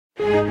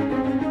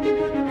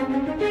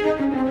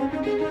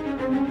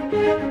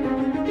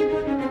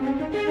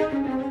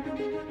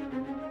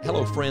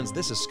friends,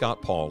 this is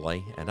Scott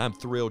Pauley, and I'm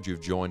thrilled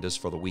you've joined us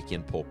for the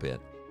Weekend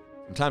Pulpit.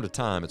 From time to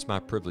time, it's my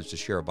privilege to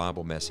share a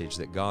Bible message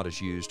that God has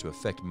used to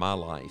affect my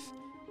life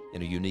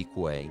in a unique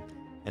way.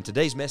 And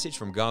today's message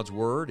from God's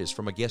Word is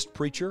from a guest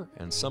preacher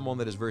and someone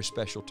that is very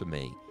special to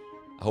me.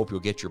 I hope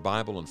you'll get your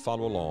Bible and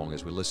follow along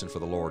as we listen for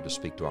the Lord to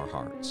speak to our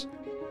hearts.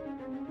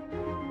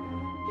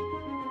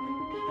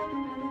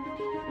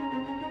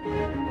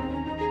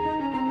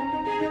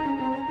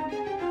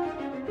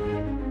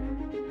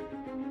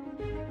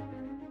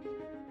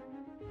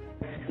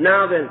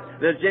 Now then,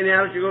 the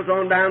genealogy goes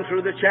on down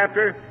through the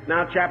chapter,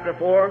 now chapter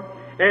 4,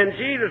 and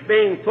Jesus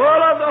being full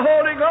of the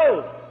Holy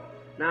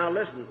Ghost. Now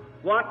listen,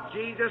 what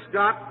Jesus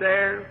got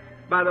there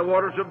by the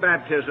waters of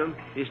baptism,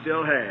 He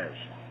still has.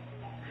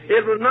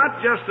 It was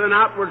not just an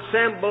outward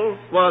symbol,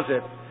 was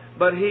it?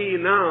 But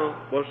He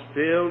now was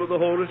filled with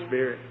the Holy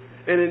Spirit.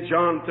 And in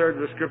John 3,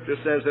 the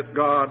Scripture says that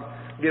God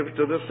gives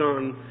to the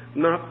Son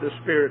not the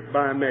Spirit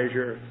by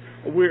measure.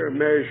 We're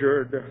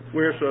measured.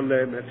 We're so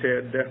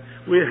limited.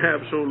 We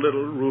have so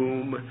little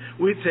room.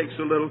 We take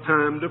so little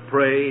time to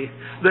pray.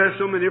 There's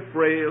so many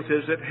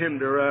frailties that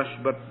hinder us.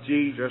 But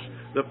Jesus,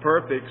 the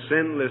perfect,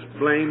 sinless,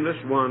 blameless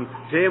one,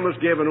 to Him was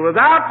given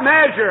without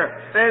measure.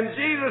 And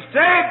Jesus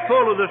stayed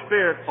full of the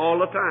Spirit all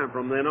the time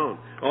from then on.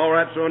 All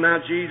right, so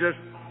now Jesus,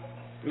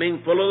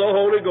 being full of the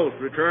Holy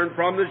Ghost, returned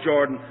from the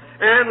Jordan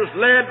and was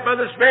led by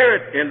the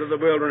Spirit into the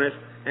wilderness.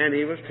 And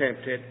He was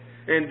tempted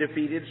and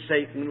defeated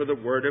Satan with the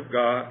Word of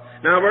God.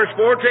 Now verse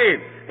 14,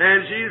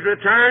 and Jesus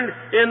returned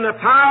in the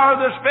power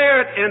of the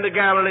Spirit into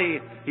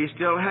Galilee. He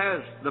still has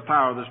the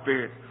power of the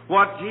Spirit.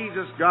 What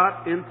Jesus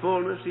got in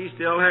fullness, He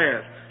still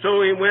has. So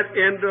He went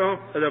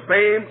into the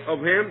fame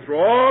of Him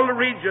through all the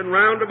region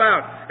round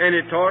about, and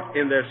He taught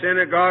in their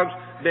synagogues,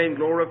 being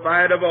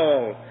glorified of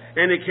all.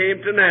 And He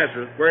came to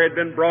Nazareth, where He had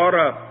been brought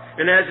up.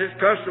 And as His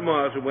custom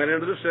was, He went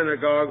into the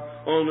synagogue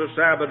on the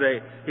Sabbath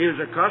day. He was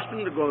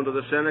accustomed to going to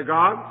the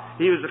synagogue.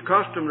 He was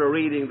accustomed to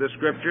reading the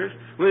Scriptures.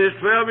 When He was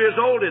 12 years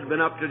old, He had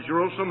been up to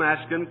Jerusalem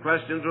asking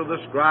questions of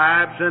the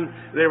scribes, and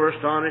they were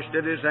astonished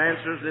at His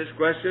answers and His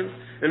questions.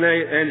 And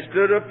He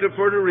stood up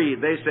for to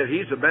read. They said,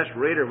 He's the best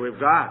reader we've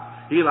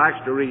got. He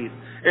likes to read.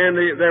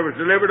 And there was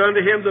delivered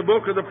unto Him the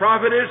book of the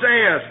prophet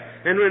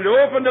Isaiah. And when He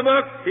opened the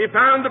book, He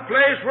found the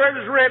place where it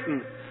was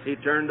written. He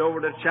turned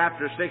over to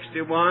chapter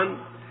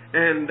 61.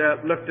 And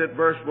looked at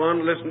verse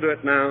 1. Listen to it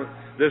now.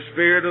 The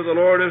Spirit of the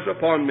Lord is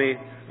upon me,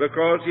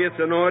 because He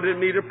hath anointed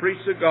me to preach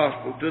the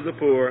gospel to the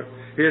poor.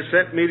 He has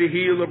sent me to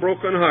heal the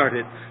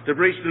brokenhearted, to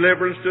preach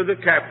deliverance to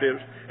the captives,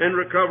 and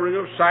recovering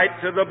of sight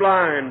to the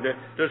blind,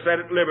 to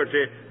set at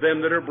liberty them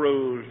that are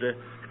bruised, to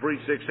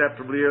preach the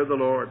acceptable year of the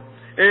Lord.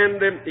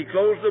 And He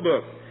closed the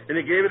book, and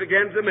He gave it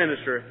again to the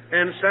minister,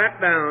 and sat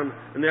down,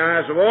 and the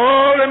eyes of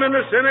all them in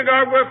the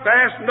synagogue were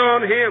fastened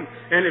on Him.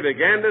 And He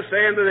began to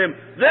say unto them,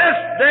 This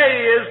day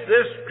is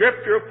this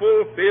Scripture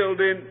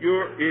fulfilled in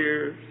your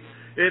ears.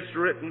 It's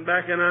written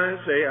back in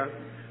Isaiah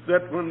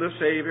that when the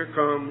Savior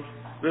comes,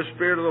 the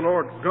Spirit of the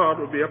Lord God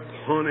will be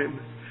upon Him.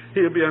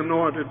 He'll be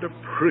anointed to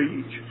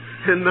preach.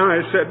 And now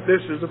He said,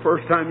 this is the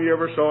first time you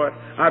ever saw it.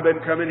 I've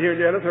been coming here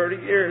nearly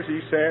 30 years,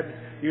 He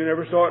said. You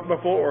never saw it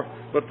before,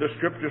 but the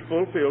Scripture's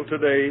fulfilled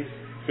today.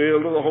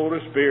 Filled with the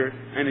Holy Spirit,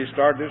 and He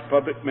started His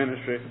public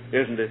ministry,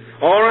 isn't it?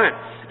 All right.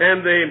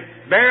 And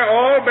they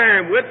all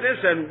bearing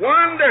witness and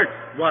wondered.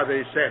 Why,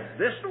 they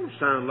said, this don't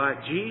sound like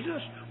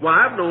Jesus. Why,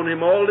 I've known Him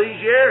all these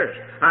years.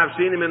 I've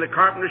seen Him in the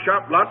carpenter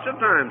shop lots of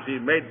times.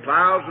 He's made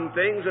plows and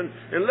things,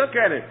 and look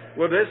at Him.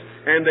 Well,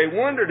 and they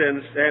wondered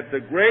at the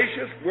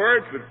gracious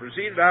words which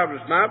proceeded out of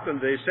His mouth, and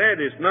they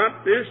said, Is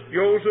not this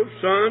Joseph's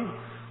son?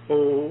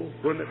 Oh,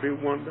 wouldn't it be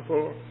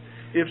wonderful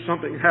if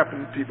something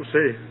happened, people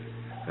say,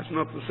 that's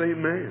not the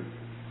same man.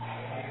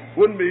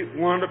 Wouldn't it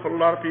be wonderful? A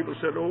lot of people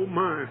said, oh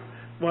my,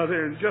 why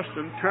they're just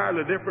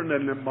entirely different,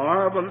 and they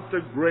marvel at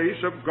the grace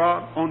of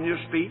God on your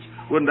speech.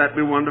 Wouldn't that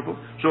be wonderful?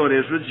 So it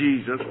is with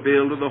Jesus,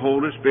 filled with the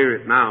Holy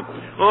Spirit. Now,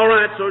 all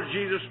right, so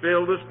Jesus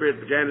filled with the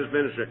Spirit, began His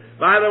ministry.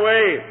 By the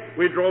way,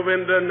 we drove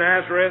into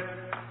Nazareth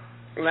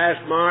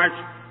last March,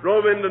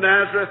 drove into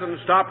Nazareth and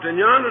stopped, and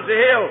yonder's the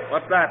hill.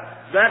 What's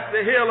that? That's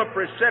the hill of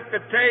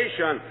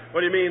precipitation.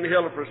 What do you mean, the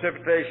hill of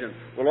precipitation?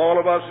 Well,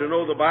 all of us who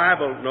know the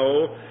Bible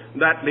know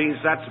that means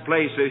that's the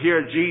place that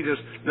here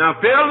Jesus, now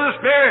filled with the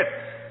Spirit.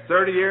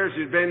 30 years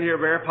He's been here,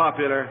 very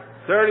popular.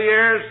 30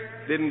 years,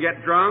 didn't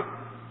get drunk.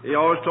 He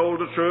always told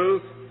the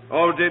truth.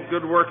 Always did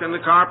good work in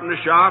the carpenter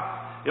shop.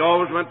 He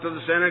always went to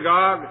the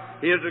synagogue.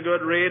 He was a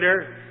good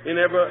reader. He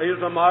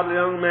was a model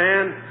young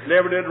man.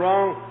 Never did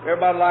wrong.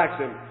 Everybody likes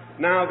him.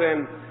 Now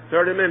then,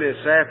 30 minutes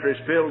after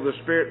He's filled with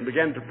the Spirit and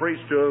began to preach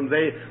to them,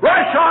 they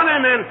rush on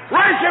Him and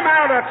rush Him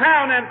out of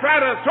town and try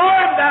to throw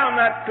Him down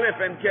that cliff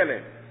and kill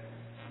Him.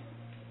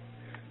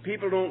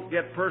 People don't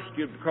get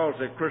persecuted because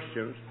they're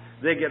Christians.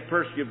 They get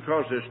persecuted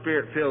because they're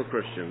Spirit-filled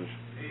Christians.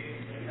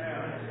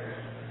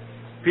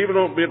 People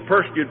don't get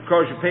persecuted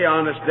because you pay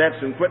honest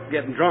debts and quit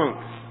getting drunk.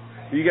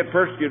 You get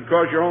persecuted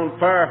because you're on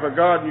fire for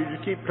God and you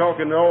just keep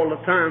talking all the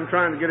time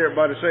trying to get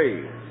everybody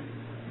saved.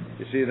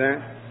 You see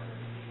that?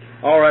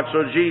 All right,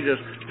 so Jesus,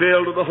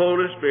 filled with the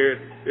Holy Spirit.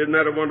 Isn't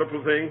that a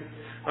wonderful thing?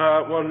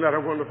 Wasn't that a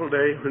wonderful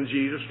day when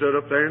Jesus stood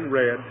up there and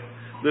read,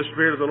 "The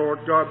Spirit of the Lord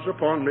God is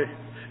upon me."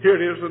 Here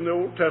it is in the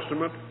Old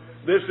Testament.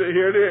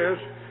 Here it is.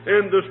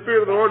 "And the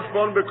Spirit of the Lord is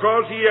upon me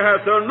because He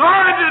hath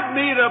anointed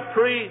me to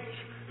preach."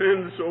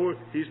 And so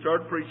He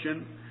started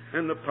preaching,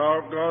 and the power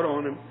of God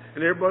on Him.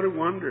 And everybody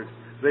wondered.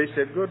 They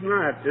said, "Good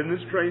night. Isn't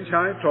it strange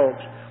how He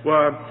talks?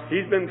 Why,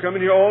 He's been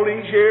coming here all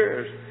these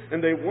years."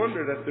 And they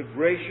wondered at the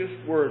gracious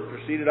word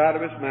proceeded out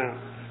of His mouth.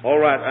 All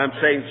right, I'm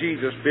saying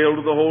Jesus filled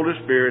with the Holy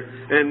Spirit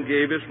and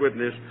gave His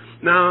witness.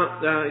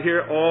 Now,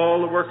 here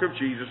all the work of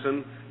Jesus,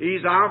 and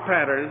He's our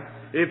pattern.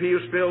 If He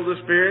was filled with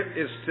the Spirit,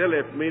 it's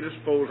silly for me to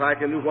suppose I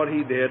can do what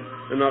He did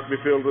and not be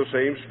filled with the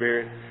same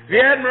Spirit. If He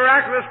had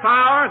miraculous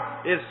power,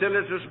 it's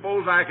silly to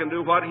suppose I can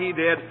do what He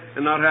did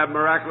and not have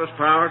miraculous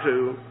power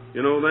too.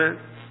 You know that?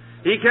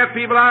 He kept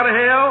people out of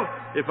hell.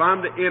 If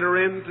I'm to enter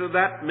into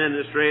that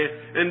ministry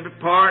and be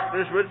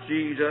partners with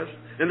Jesus,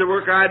 and the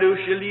work I do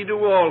shall ye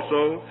do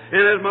also,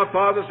 and as my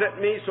Father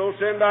sent me, so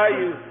send I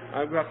you.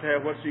 I've got to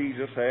have what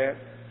Jesus had.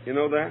 You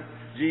know that?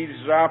 Jesus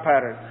is our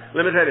pattern.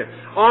 Let me tell you,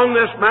 on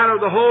this matter of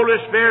the Holy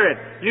Spirit,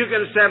 you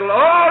can settle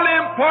all the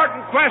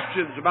important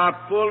questions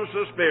about fullness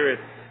of Spirit,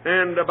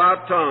 and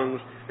about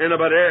tongues, and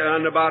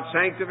about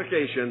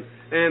sanctification,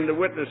 and the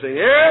witnessing.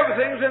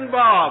 Everything's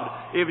involved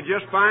if you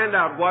just find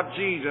out what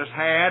Jesus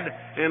had,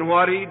 and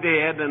what He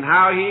did, and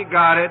how He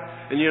got it,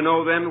 and you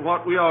know then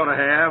what we ought to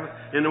have,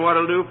 and what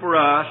He'll do for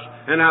us,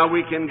 and how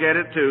we can get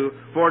it too.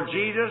 For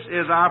Jesus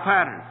is our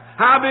pattern.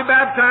 How be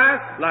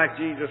baptized? Like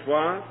Jesus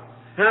was.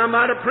 How am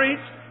I to preach?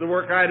 The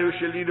work I do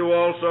shall ye do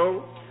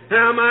also.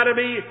 How am I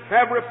to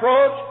have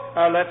reproach?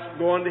 Let's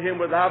go unto Him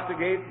without the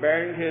gate,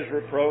 bearing His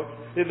reproach.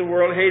 If the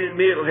world hated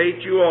me, it'll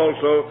hate you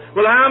also.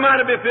 Well, how am I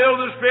to be filled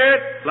with the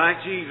Spirit?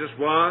 Like Jesus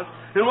was.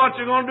 And what's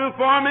He going to do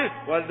for me?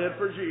 What He did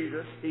for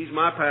Jesus. He's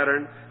my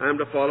pattern. I'm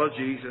to follow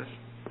Jesus.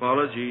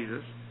 Follow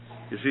Jesus.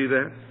 You see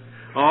that?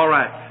 All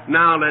right.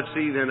 Now let's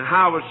see then.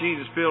 How was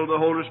Jesus filled with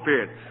the Holy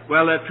Spirit?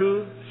 Well, there are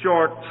two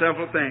short,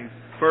 simple things.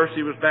 First,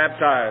 He was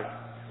baptized.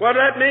 What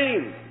does that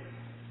mean?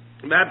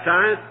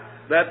 Baptized?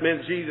 That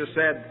meant Jesus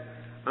said,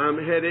 "I'm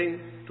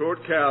heading toward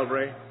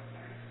Calvary,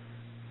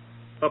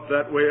 up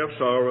that way of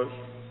sorrows.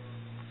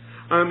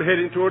 I'm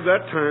heading toward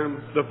that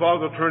time the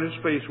Father will turn His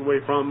face away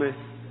from me,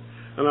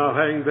 and I'll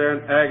hang there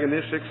in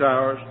agony 6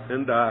 hours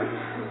and die.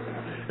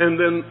 And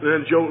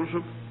then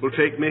Joseph will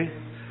take me,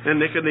 and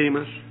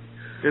Nicodemus,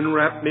 and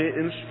wrap me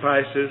in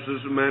spices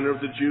as the manner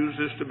of the Jews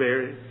is to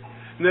bury.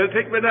 And they'll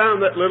take me down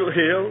that little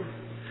hill,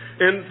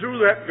 and through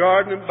that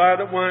garden and by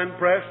the wine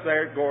press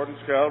there at Gordon's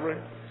Calvary.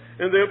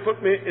 And they'll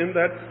put me in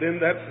that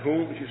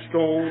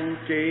stone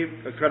cave,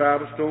 cut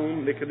out of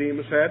stone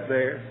Nicodemus had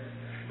there.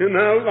 And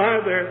I'll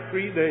lie there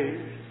 3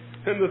 days.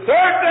 And the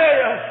third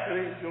day, an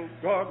angel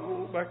of God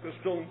rolled back the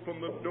stone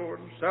from the door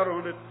and sat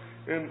on it,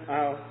 and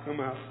I'll come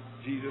out,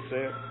 Jesus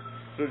said.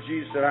 So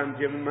Jesus said, "I'm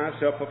giving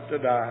myself up to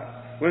die."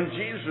 When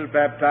Jesus was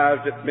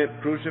baptized, it meant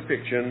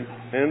crucifixion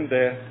and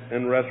death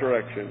and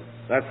resurrection.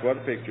 That's what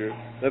it pictures.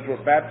 That's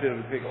what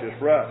baptism pictures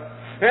for us.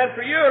 And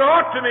for you, it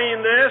ought to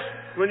mean this.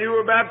 When you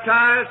were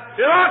baptized,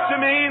 it ought to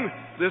mean,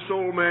 this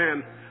old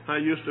man I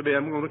used to be,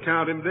 I'm going to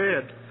count him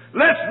dead.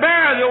 Let's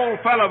bury the old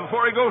fellow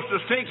before he goes to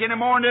stink any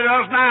more than he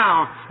does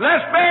now.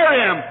 Let's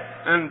bury him.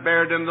 And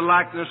buried in the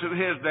likeness of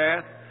His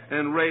death,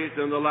 and raised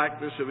in the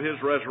likeness of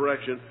His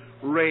resurrection,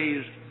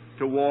 raised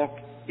to walk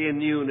in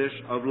newness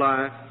of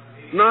life.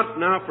 Not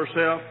now for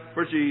self,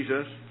 for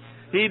Jesus.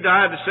 He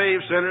died to save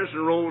sinners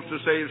and rose to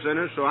save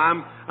sinners, so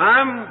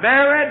I'm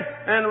buried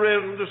and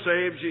risen to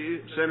save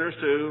sinners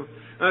too.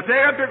 Now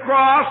take up your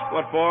cross.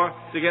 What for?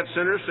 To get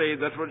sinners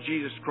saved. That's what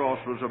Jesus' cross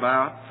was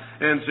about.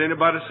 And so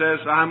anybody says,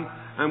 I'm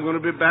going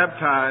to be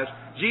baptized.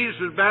 Jesus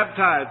was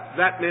baptized.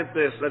 That meant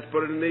this. Let's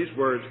put it in these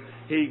words.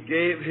 He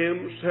gave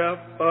Himself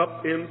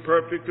up in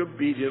perfect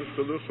obedience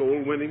to the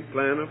soul-winning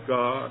plan of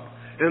God.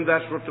 And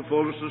that's what the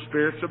fullness of the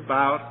Spirit's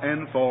about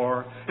and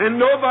for. And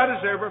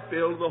nobody's ever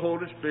filled the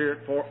Holy Spirit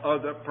for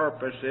other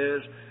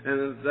purposes.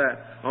 And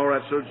that. All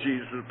right, so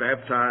Jesus was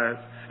baptized.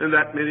 And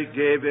that meant He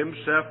gave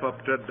Himself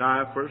up to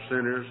die for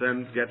sinners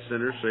and get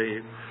sinners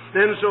saved.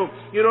 And so,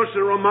 it's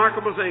a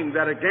remarkable thing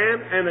that again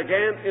and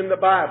again in the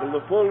Bible,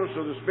 the fullness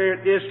of the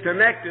Spirit is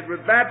connected with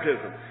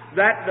baptism.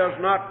 That does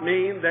not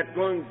mean that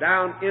going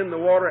down in the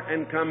water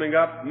and coming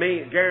up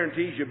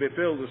guarantees you'll be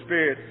filled with the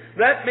Spirit.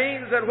 That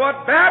means that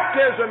what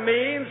baptism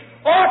means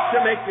ought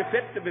to make you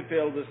fit to be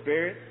filled with the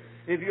Spirit.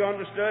 If you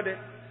understood it,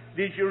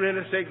 did you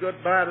really say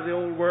goodbye to the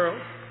old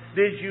world?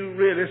 Did you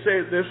really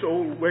say, this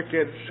old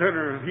wicked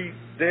sinner, he's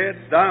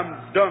dead,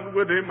 I'm done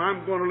with him,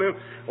 I'm going to live?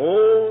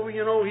 Oh,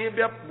 he'll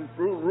be up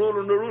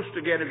ruling the roost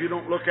again if you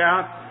don't look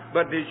out.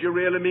 But did you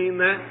really mean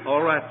that?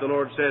 All right, the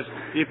Lord says,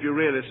 if you're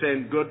really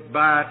saying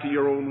goodbye to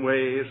your own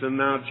ways, and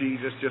now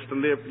Jesus just to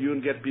live for you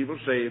and get people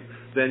saved,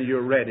 then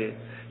you're ready.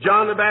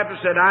 John the Baptist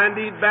said, I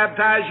indeed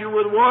baptize you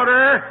with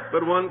water,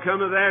 but one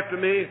cometh after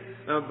me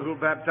who'll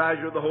baptize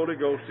you with the Holy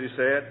Ghost, he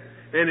said.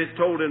 And it's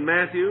told in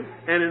Matthew,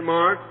 and in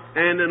Mark,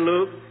 and in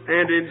Luke,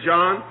 and in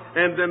John.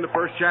 And then the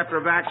first chapter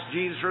of Acts,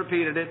 Jesus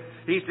repeated it.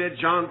 He said,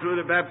 John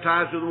truly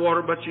baptized with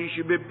water, but ye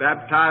shall be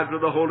baptized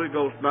with the Holy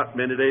Ghost not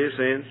many days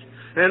hence.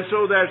 And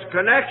so there's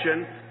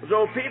connection.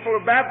 So people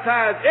are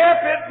baptized. If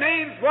it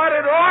means what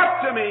it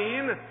ought to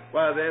mean,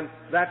 well then,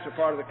 that's a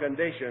part of the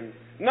condition.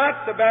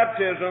 Not the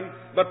baptism,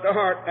 but the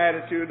heart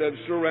attitude and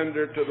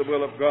surrender to the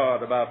will of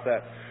God about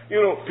that.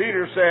 You know,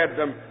 Peter said,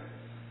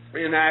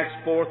 in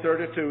Acts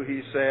 4:32,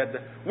 he said,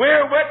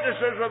 we're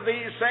witnesses of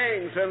these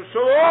things, and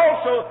so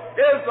also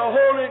is the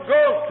Holy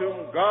Ghost,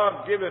 whom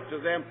God giveth to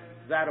them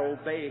that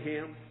obey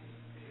Him.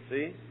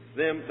 See?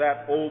 Them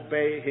that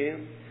obey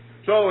Him.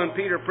 So when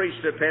Peter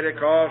preached at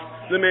Pentecost,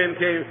 the men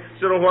came,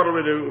 said, oh, what do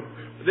we do?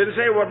 They didn't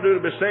say what to do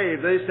to be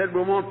saved. They said,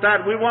 we want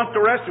that. We want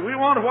the rest of it. We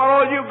want what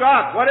all you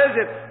got. What is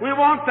it? We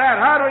want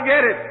that. How do we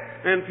get it?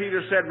 And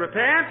Peter said,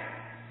 repent,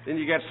 and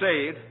you get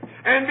saved.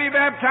 And be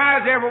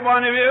baptized, every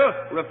one of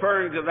you,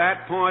 referring to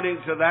that,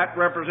 pointing to that,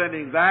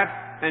 representing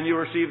that, and you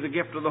receive the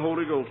gift of the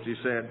Holy Ghost, he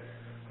said.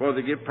 For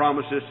the gift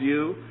promises to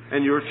you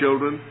and your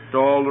children, to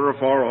all that are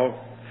far off.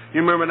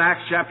 You remember in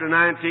Acts chapter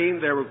 19,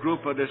 there were a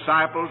group of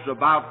disciples,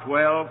 about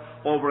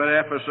 12, over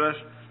at Ephesus,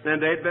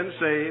 and they'd been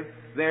saved.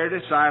 Their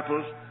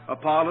disciples,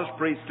 Apollos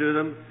preached to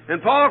them.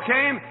 And Paul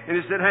came, and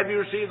he said, have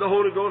you received the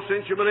Holy Ghost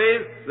since you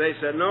believed? They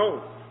said,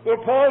 no. Well,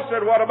 Paul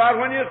said, what about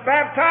when you was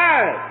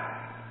baptized?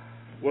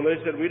 Well,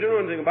 they said, we don't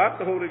know anything about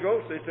the Holy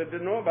Ghost. They said,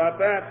 didn't know about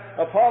that.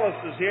 Apollos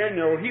is here,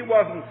 and he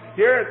wasn't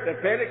here at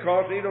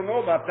Pentecost. He don't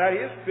know about that. He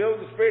is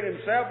filled with the Spirit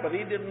himself, but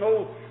he didn't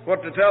know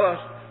what to tell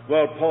us.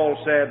 Well, Paul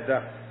said,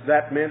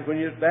 that meant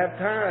when you're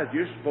baptized,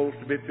 you're supposed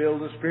to be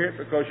filled with the Spirit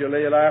because you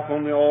lay your life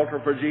on the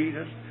altar for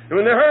Jesus. And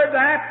when they heard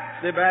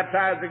that, they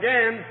baptized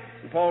again.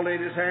 And Paul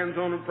laid his hands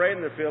on them, prayed,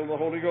 and they filled with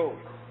the Holy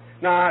Ghost.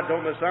 Now,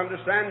 don't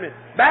misunderstand me.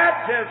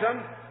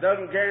 Baptism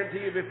doesn't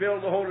guarantee you be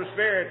filled with the Holy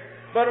Spirit.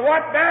 But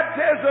what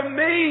baptism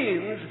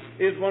means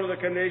is one of the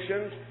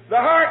conditions. The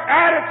heart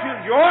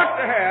attitude you ought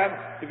to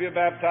have if you're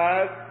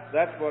baptized.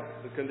 That's what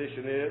the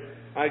condition is.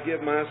 I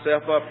give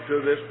myself up to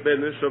this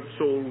business of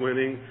soul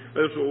winning.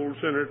 This old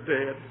sinner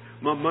dead.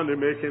 My money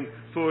making,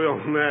 throw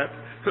on that.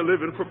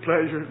 Living for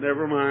pleasure,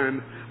 never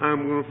mind.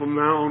 I'm going to from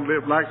now on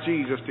live like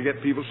Jesus to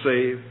get people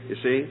saved. You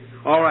see?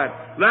 All right.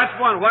 That's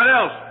one. What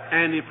else?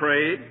 And he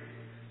prayed.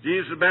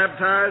 Jesus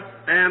baptized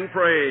and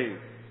praying.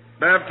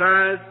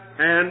 Baptized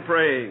and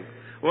praying.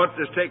 What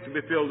does it take to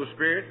be filled with the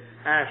Spirit?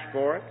 Ask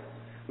for it.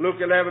 Luke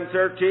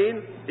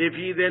 11:13, if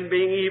ye then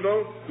being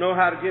evil know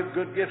how to give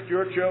good gifts to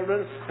your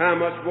children, how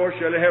much more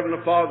shall the Heavenly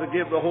Father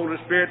give the Holy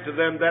Spirit to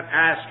them that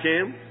ask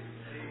Him?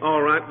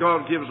 All right,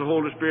 God gives the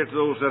Holy Spirit to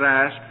those that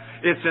ask.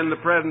 It's in the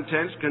present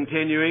tense,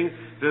 continuing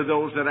to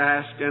those that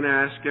ask and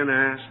ask and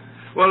ask.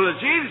 Well,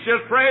 Jesus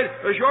just prayed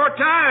a short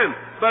time,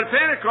 but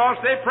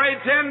Pentecost they prayed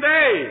 10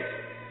 days.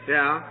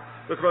 Yeah,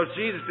 because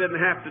Jesus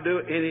didn't have to do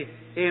any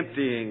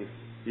emptying,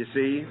 you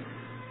see.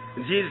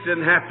 And Jesus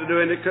didn't have to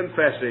do any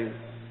confessing.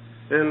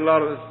 And a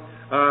lot of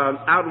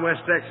out in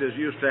West Texas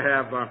used to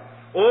have,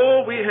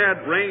 we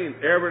had rain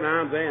every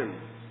now and then.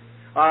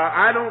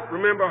 I don't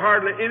remember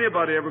hardly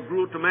anybody ever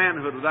grew to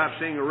manhood without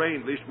seeing a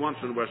rain, at least once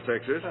in West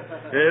Texas.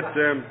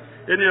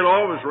 It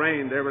always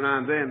rained every now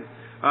and then.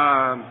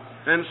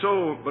 And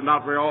so, but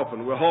not very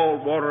often. We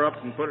hauled water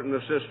up and put it in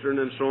the cistern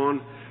and so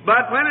on.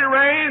 But when it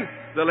rained,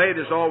 the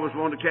ladies always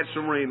wanted to catch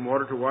some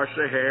rainwater to wash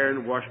their hair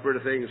and wash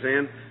pretty things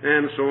in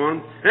and so on.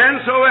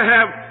 And so we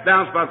have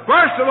downspouts.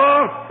 First of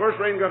all, first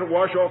rain got to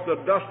wash off the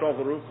dust off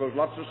the roof because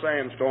lots of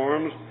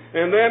sandstorms.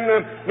 And then,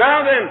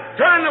 now then,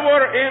 turn the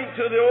water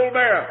into the old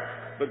barrel.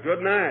 But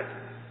good night.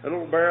 That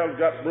old barrel's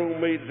got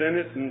broom weeds in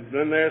it, and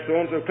then there's so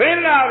on. So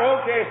clean it out,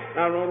 okay.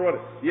 Now,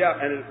 yeah,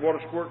 and the water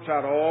squirts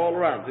out all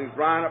around. It's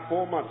drying up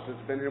 4 months since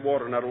it's been in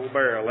water in that old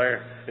barrel there,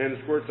 and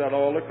it squirts out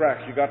all the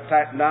cracks. You got to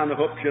tighten down the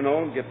hooks, and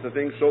get the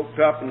thing soaked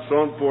up and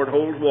so on before it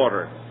holds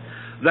water.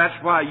 That's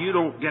why you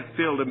don't get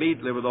filled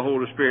immediately with the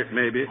Holy Spirit,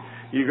 maybe.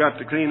 You got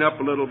to clean up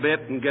a little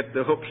bit and get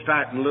the hooks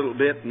tightened a little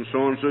bit and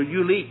so on. So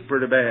you leak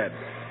pretty bad,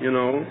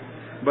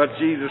 But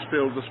Jesus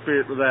filled the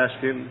Spirit with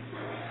asking.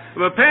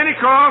 But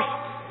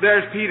Pentecost,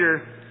 there's Peter.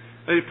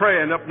 He's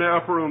praying up in the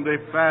upper room. They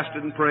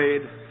fasted and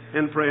prayed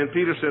and prayed. And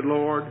Peter said,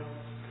 Lord,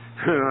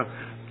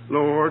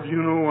 Lord,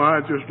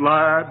 I just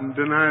lied and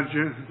denied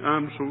you.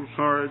 I'm so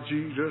sorry,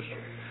 Jesus.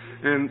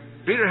 And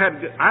Peter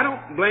I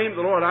don't blame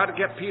the Lord. I'd have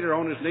kept Peter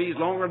on his knees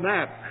longer than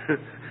that.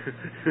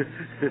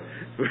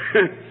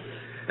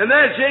 And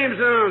then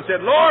James said,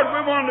 Lord,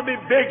 we want to be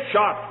big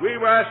shots. We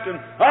were asking,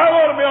 I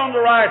want to be on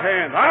the right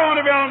hand. I want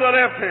to be on the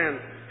left hand.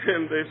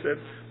 And they said,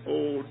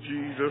 oh,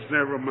 Jesus,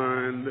 never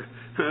mind.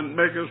 And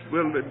make us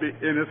willing to be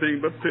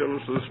anything but fill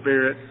us with the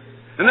Spirit.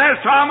 And there's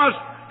Thomas.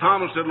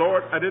 Thomas said,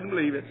 Lord, I didn't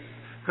believe it.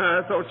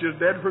 I thought you was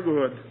dead for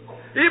good.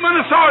 Even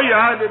when I saw you,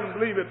 I didn't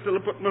believe it till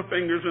I put my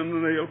fingers in the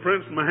nail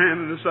prints and my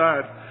hand in the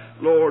side.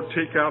 Lord,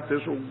 take out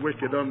this old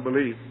wicked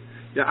unbelief.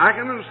 Yeah, I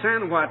can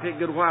understand why it takes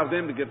a good while for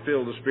them to get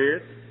filled with the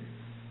Spirit.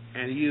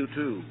 And you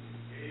too.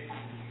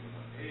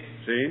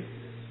 See?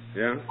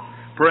 Yeah?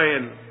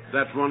 Praying.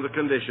 That's one of the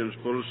conditions,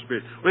 full of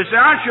Spirit. We say,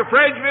 aren't you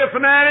afraid to be a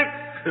fanatic?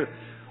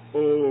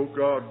 Oh,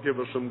 God, give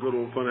us some good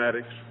old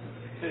fanatics.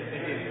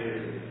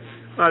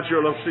 I'd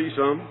sure love to see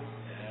some.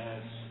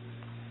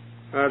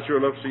 I'd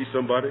sure love to see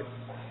somebody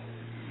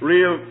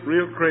real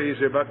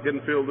crazy about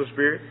getting filled with the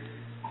Spirit.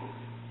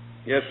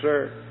 Yes,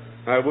 sir,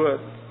 I would.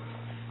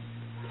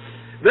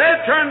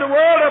 They've turned the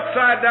world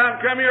upside down.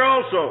 Come here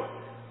also.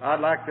 I'd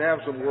like to have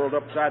some world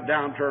upside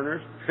down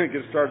turners.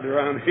 Get started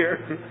around here.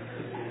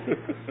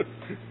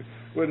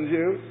 Wouldn't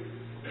you?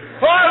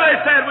 Oh, they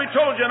said, we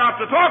told you not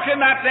to talk in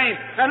that name.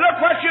 And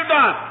look what you've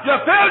done. You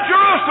filled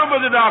Jerusalem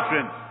with the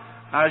doctrine.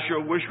 I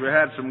sure wish we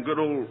had some good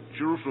old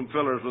Jerusalem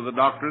fillers with the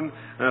doctrine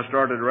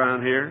started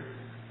around here.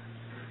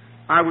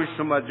 I wish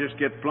somebody just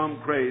get plumb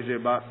crazy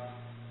about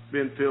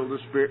being filled with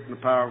the Spirit and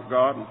the power of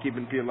God and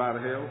keeping people out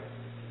of hell.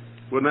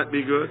 Wouldn't that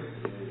be good?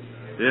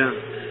 Yeah.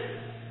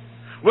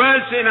 Well,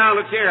 see, now,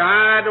 look here.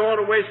 I don't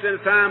want to waste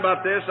any time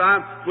about this.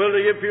 I'm willing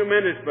to give a few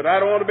minutes, but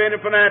I don't want to be any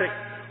fanatic.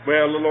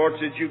 Well, the Lord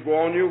said, you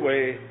go on your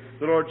way.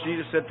 The Lord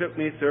Jesus said, took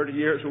me 30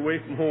 years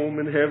away from home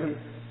in heaven,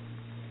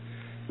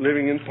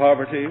 living in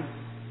poverty,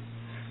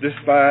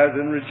 despised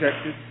and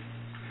rejected.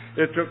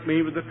 It took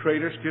me with the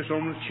traitor's kiss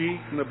on the cheek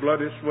and the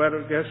bloody sweat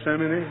of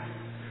Gethsemane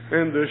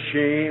and the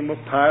shame of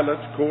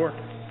Pilate's court,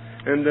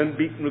 and then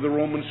beaten with a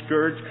Roman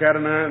scourge, cat o'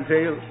 nine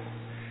tails,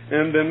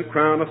 and then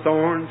crown of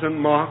thorns and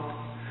mocked,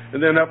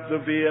 and then up the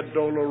Via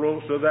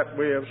Dolorosa, that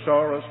way of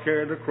sorrows,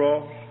 carried a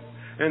cross,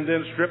 and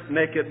then stripped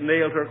naked,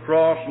 nailed her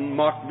cross, and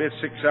mocked me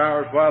 6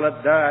 hours while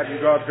it died,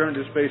 and God turned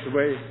His face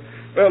away.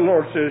 Well, the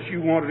Lord says,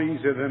 you want it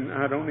easier, then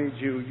I don't need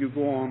you. You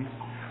go on.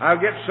 I'll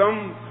get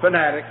some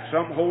fanatic,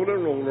 some holy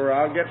roller.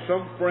 I'll get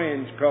some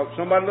fringe,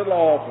 somebody a little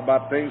off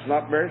about things,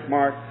 not very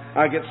smart.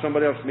 I'll get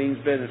somebody else means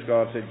business.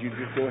 God said, you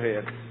just go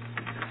ahead.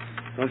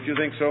 Don't you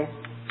think so?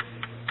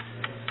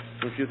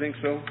 Don't you think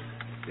so?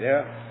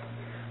 Yeah.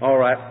 All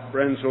right,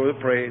 friends, so they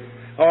prayed.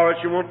 All right,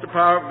 you want the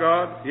power of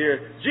God?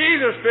 Here.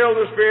 Jesus filled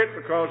the Spirit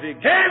because He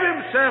gave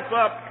Himself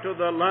up to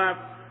the life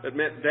that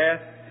meant death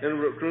and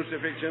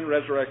crucifixion,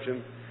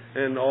 resurrection,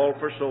 and all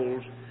for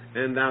souls.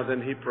 And now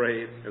then He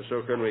prayed, and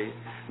so can we.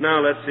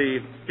 Now let's see.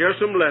 Here are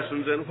some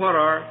lessons, and what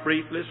are,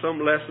 briefly, some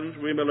lessons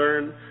we may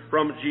learn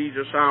from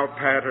Jesus, our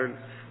pattern.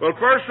 Well,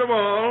 first of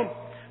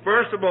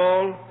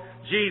all,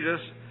 Jesus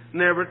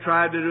never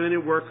tried to do any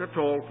work at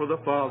all for the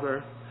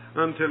Father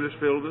until He's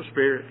filled with the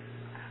Spirit.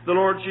 The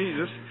Lord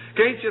Jesus,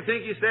 can't you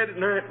think He said at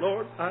night,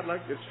 Lord, I'd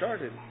like to get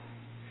started.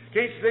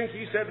 Can't you think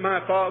He said, my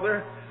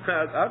Father,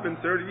 I've been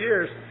 30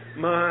 years,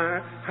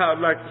 I'd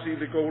like to see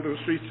the golden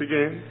streets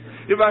again.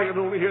 If I could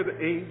only hear the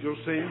angels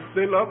sing,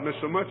 they love me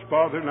so much,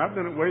 Father, and I've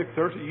been away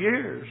 30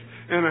 years,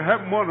 and I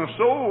haven't won a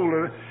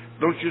soul.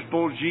 Don't you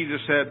suppose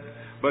Jesus said,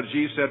 but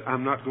Jesus said,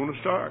 I'm not going to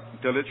start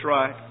until it's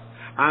right.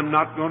 I'm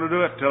not going to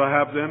do it till I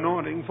have the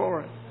anointing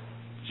for it.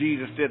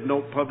 Jesus did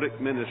no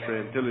public ministry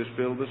until He's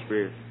filled with the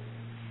Spirit.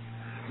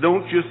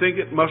 Don't you think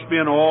it must be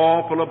an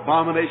awful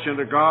abomination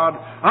to God?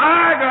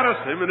 I got a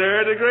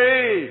seminary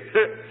degree.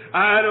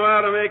 I know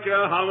how to make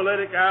a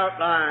homiletic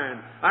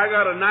outline. I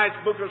got a nice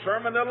book of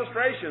sermon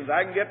illustrations.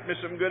 I can get me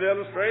some good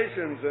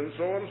illustrations and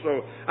so and so.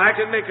 I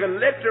can make a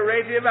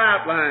literative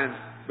outline.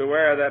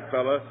 Beware of that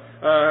fellow.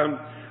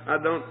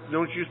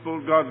 Don't you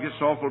suppose God gets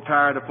awful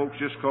tired of folks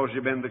just because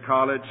you've been to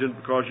college and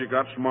because you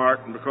got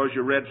smart and because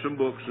you read some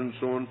books and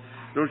so on?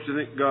 Don't you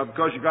think God,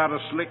 because you got a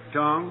slick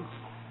tongue?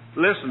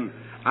 Listen,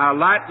 our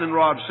lightning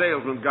rod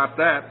salesman got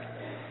that.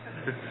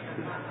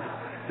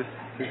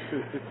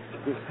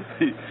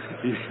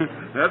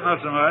 That's not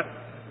so much.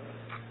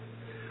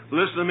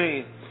 Listen to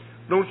me.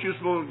 Don't you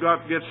suppose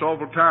God gets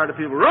awful tired of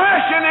people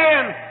rushing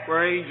in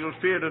where angels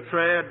fear to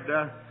tread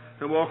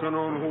and walking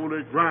on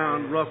holy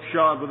ground,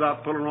 roughshod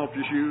without pulling off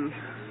your shoes?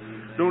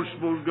 Don't you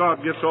suppose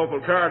God gets awful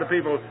tired of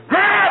people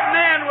grabbing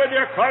in with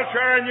your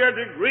culture and your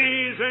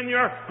degrees and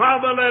your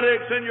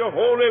homiletics and your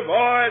holy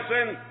voice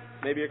and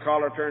maybe a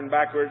collar turned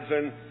backwards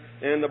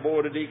and the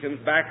board of deacons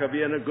back of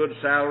you and a good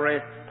salary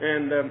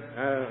and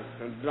a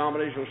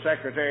denominational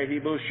secretary, he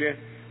boosts you.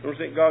 Don't you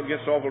think God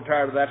gets awful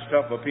tired of that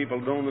stuff of people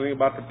who don't know anything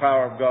about the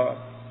power of God?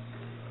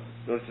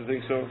 Don't you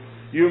think so?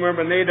 You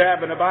remember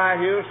Nadab and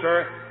Abihu,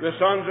 sir, the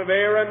sons of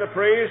Aaron, the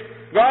priest?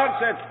 God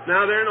said,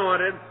 now they're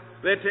anointed.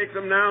 They take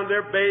them now and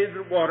they're bathed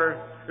in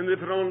water, and they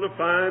put on the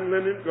fine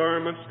linen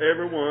garments,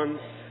 every one.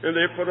 And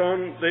they put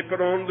on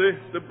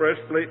the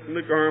breastplate and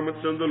the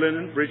garments and the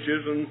linen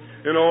breeches and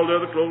all the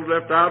other clothes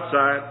left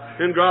outside.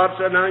 And God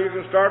said, now you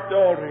can start the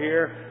altar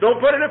here.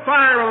 Don't put any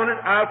fire on it.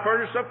 I'll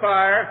furnish the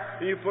fire.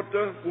 And you put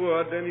the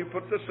wood and you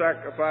put the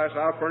sacrifice.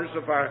 I'll furnish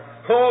the fire.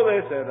 Oh, they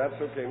said, that's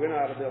okay. We know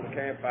how to build a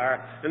campfire.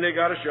 And they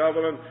got a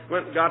shovel and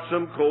went and got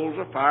some coals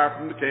of fire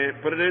from the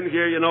camp. Put it in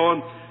here, you know,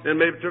 and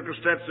maybe took a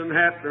Stetson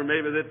hat, or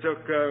maybe they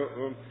took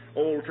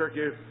old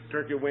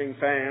turkey wing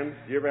fan.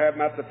 You ever have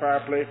them at the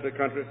fireplace in the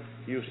country?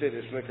 You city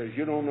slickers,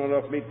 you don't know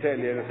enough of me to tell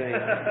you anything.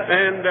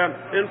 And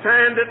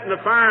fanned it, and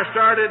the fire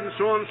started, and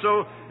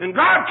so, and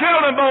God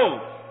killed them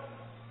both.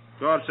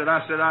 God said,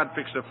 I'd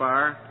fix the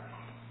fire.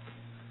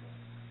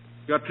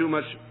 Got too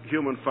much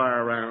human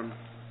fire around.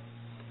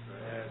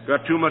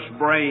 got too much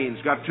brains,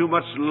 got too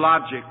much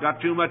logic, got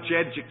too much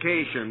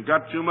education,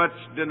 got too much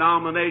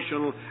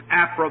denominational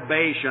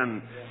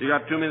approbation. You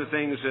got too many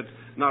things that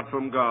not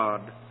from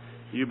God.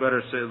 You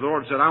better say, the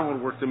Lord said, I want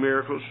to work the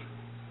miracles.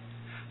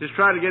 Just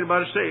try to get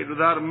anybody saved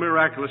without a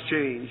miraculous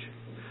change.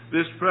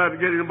 Just try to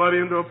get anybody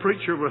into a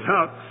preacher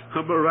without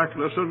a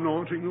miraculous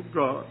anointing of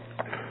God.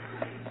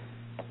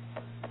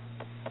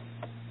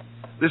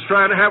 Let's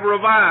try to have a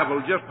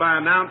revival just by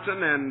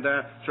announcing and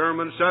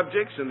sermon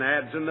subjects and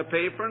ads in the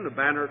paper and the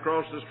banner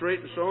across the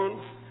street and so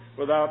on,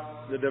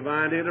 without the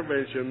divine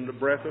intervention, the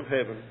breath of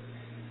heaven.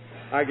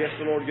 I guess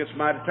the Lord gets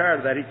mighty tired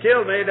of that. He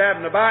killed Nadab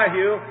in the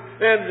bayou,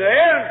 and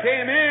Aaron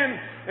came in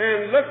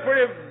and looked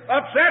pretty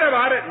upset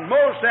about it, and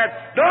Moses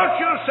said, don't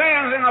you say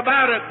anything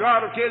about it,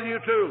 God will kill you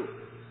too.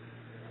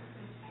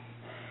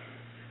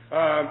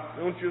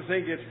 Don't you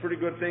think it's a pretty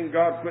good thing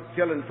God quit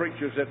killing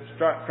preachers that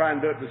start trying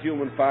to do it with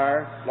human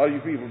fire? A lot of you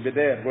people would be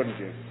dead, wouldn't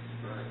you?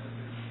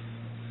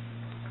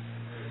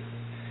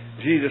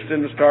 Jesus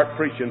didn't start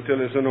preaching until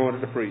He was anointed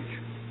to preach.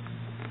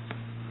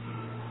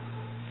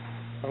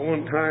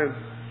 One time,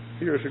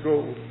 years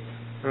ago,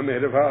 I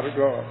made a vow to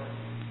God.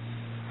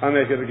 I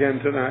make it again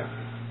tonight.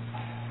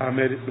 I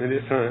made it many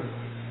times.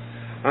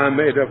 I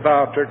made a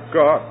vow to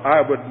God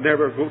I would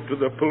never go to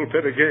the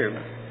pulpit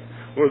again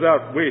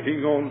without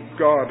waiting on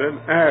God and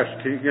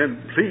asking and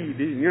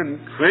pleading and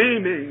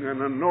claiming an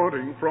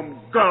anointing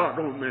from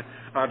God on me.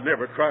 I'd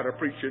never try to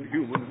preach in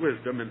human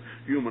wisdom and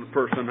human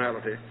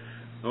personality.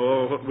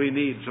 Oh, what we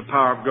need is the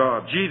power of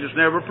God. Jesus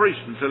never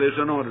preached until He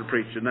was anointed to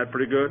preach. Isn't that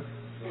pretty good?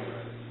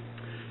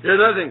 Here's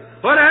another thing.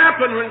 What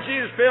happened when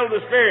Jesus filled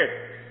the Spirit?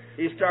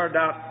 He started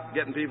out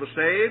getting people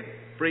saved,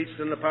 preached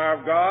in the power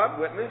of God,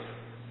 witness.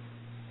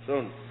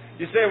 So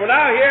you say, well,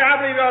 now here I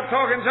believe I'll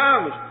talk in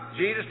tongues.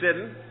 Jesus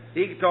didn't.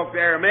 He could talk the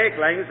Aramaic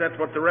language. That's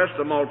what the rest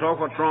of them all talk.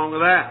 What's wrong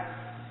with that?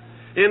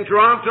 In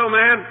Toronto,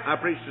 man,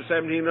 I preached to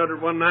 1,700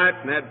 one night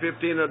and had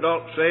 15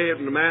 adults saved,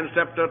 and the man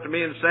stepped up to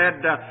me and said,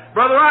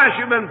 Brother Rice,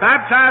 you've been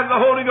baptized in the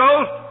Holy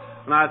Ghost?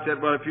 And I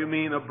said, well, if you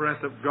mean a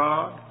breath of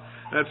God,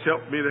 that's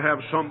helped me to have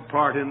some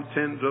part in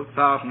tens of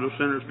thousands of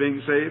sinners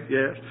being saved,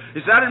 yes. He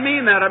said, I didn't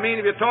mean that. I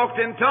mean if you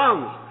talked in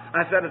tongues.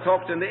 I said, I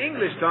talked in the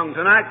English tongue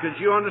tonight. Could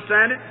you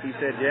understand it? He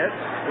said, yes.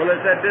 Well, I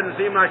said, didn't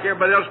seem like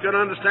everybody else could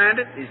understand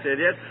it. He said,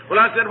 yes. Well,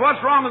 I said,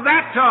 what's wrong with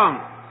that tongue?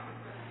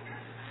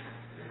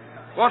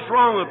 What's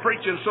wrong with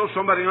preaching so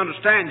somebody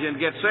understands you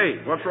and gets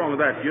saved? What's wrong with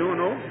that? You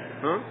know?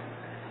 Huh?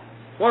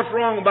 What's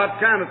wrong about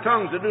the kind of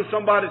tongues that do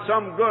somebody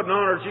some good and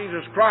honor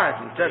Jesus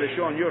Christ instead of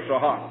showing you're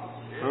so hot?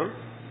 Huh?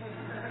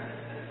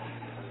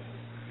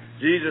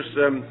 Jesus,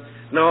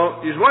 no.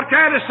 He said, what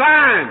kind of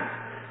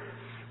sign?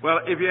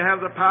 Well, if you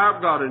have the power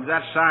of God,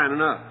 that's sign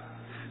enough.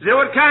 They said,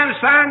 what kind of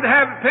sign to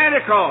have at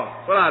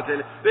Pentecost? Well, I'll tell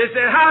you. They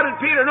said, how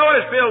did Peter know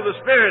he filled the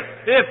Spirit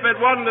if it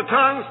wasn't the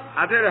tongues?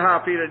 I'll tell you how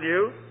Peter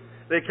knew.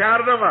 They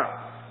counted them up.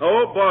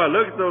 Oh, boy,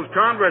 look at those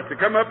converts that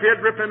come up here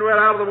dripping wet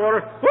out of the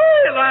water.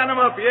 Whoo, line them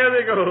up. Here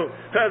they go.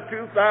 That's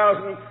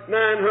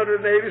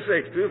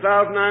 2,986,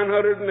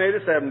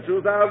 2,987, 2,000.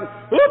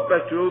 Whoop,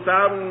 that's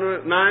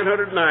 2,990.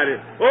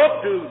 Whoop,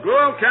 go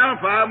on, count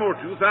them 5 more.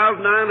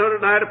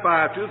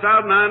 2,995,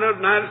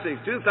 2,996,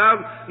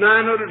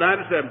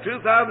 2,997,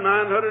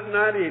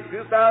 2,998,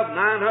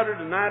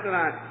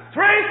 2,999.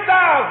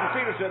 3,000!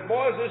 Peter said,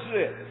 boys, this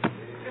is it.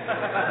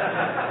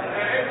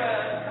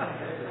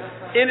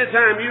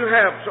 Anytime you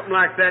have something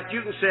like that,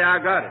 you can say,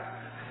 I got it.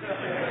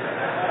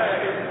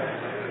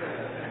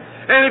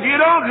 And if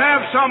you don't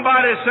have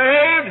somebody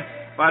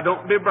saved, why,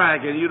 don't be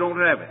bragging. You don't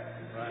have it.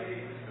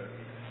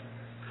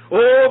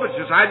 Oh, but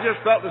I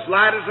just felt as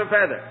light as a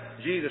feather.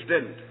 Jesus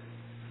didn't.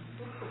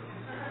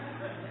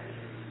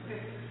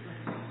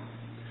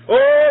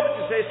 Oh, but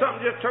you say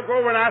something just took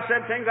over and I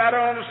said things I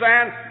don't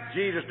understand.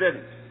 Jesus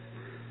didn't.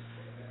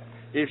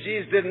 If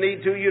Jesus didn't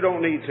need to, you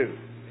don't need to.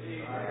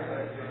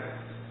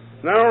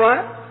 Is that all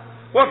right?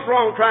 What's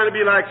wrong trying to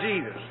be like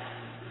Jesus?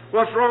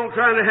 What's wrong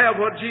trying to have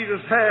what Jesus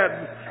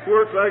had,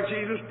 work like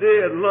Jesus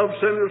did, love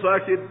sinners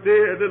like He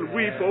did, and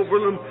weep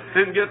over them,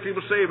 and get people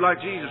saved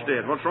like Jesus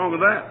did? What's wrong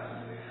with that?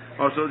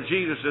 Also,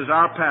 Jesus is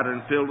our pattern,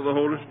 filled with the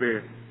Holy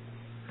Spirit.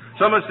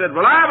 Someone said,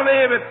 well, I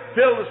believe it,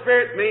 filled with the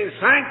Spirit means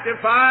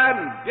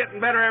sanctified and getting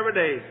better every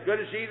day. As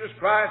good as Jesus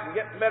Christ and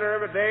getting better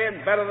every day,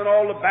 and better than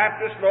all the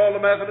Baptists and all the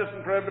Methodists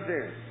and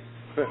Presbyterians.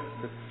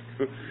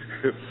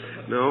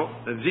 No,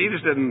 Jesus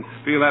didn't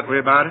feel that way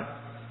about it.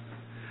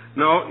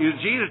 No,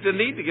 Jesus didn't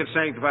need to get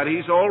sanctified.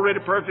 He's already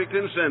perfect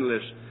and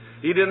sinless.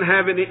 He didn't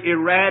have any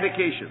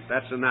eradication.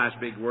 That's a nice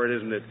big word,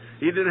 isn't it?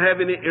 He didn't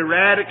have any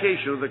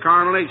eradication of the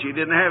carnal nature. He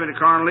didn't have any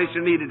carnal nature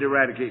needed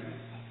eradicating.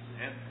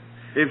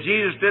 If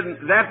Jesus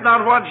didn't, that's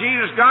not what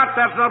Jesus got.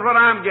 That's not what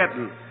I'm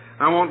getting.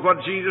 I want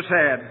what Jesus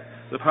had,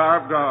 the power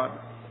of God.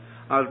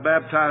 I was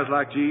baptized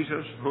like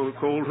Jesus on a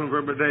cold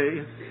November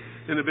day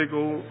in a big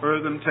old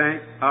earthen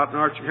tank out in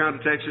Archer County,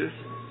 Texas.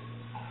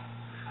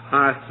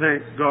 I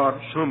thank God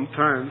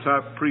sometimes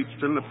I've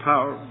preached in the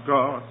power of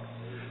God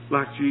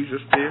like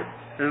Jesus did.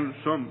 and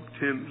some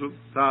tens of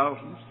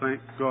thousands,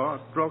 thank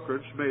God.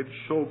 Drunkards made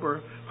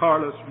sober,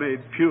 harlots made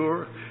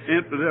pure,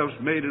 infidels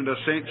made into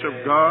saints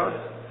of God,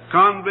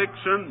 convicts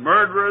and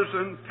murderers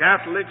and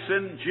Catholics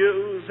and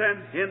Jews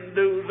and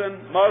Hindus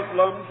and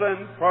Muslims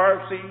and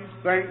Parsis,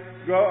 thank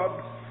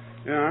God.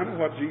 Yeah, I know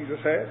what Jesus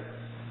had.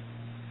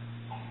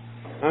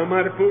 I'm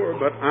mighty poor,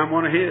 but I'm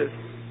one of His.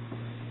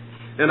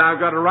 And I've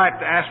got a right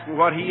to ask for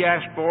what He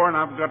asked for, and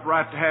I've got a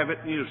right to have it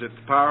and use it,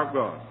 the power of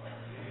God.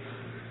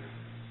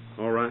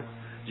 All right?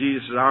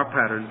 Jesus is our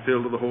pattern,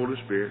 filled with the Holy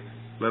Spirit.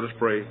 Let us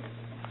pray.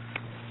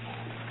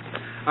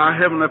 Our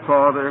Heavenly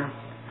Father,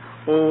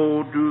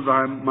 oh, do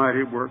Thy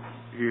mighty work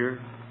here.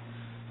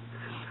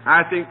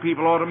 I think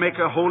people ought to make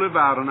a holy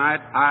vow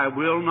tonight. I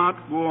will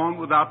not go on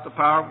without the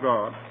power of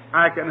God.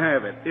 I can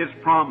have it. It's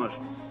promised.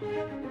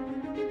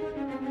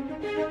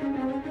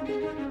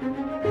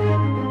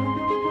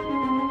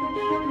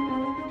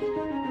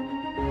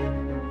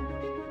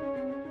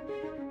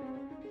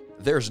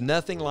 There's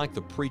nothing like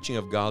the preaching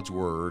of God's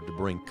Word to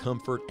bring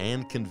comfort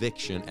and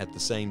conviction at the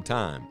same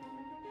time.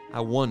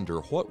 I wonder,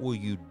 what will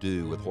you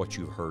do with what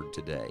you've heard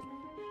today?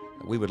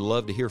 We would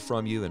love to hear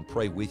from you and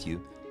pray with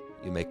you.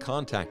 You may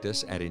contact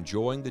us at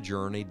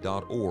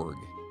enjoyingthejourney.org.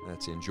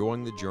 That's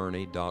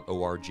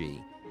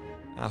enjoyingthejourney.org.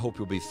 I hope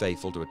you'll be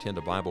faithful to attend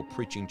a Bible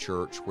preaching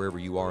church wherever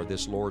you are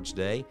this Lord's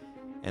Day,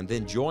 and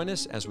then join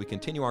us as we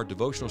continue our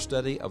devotional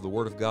study of the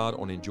Word of God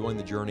on Enjoying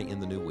the Journey in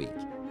the new week.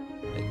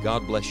 May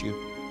God bless you,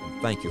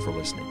 and thank you for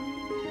listening.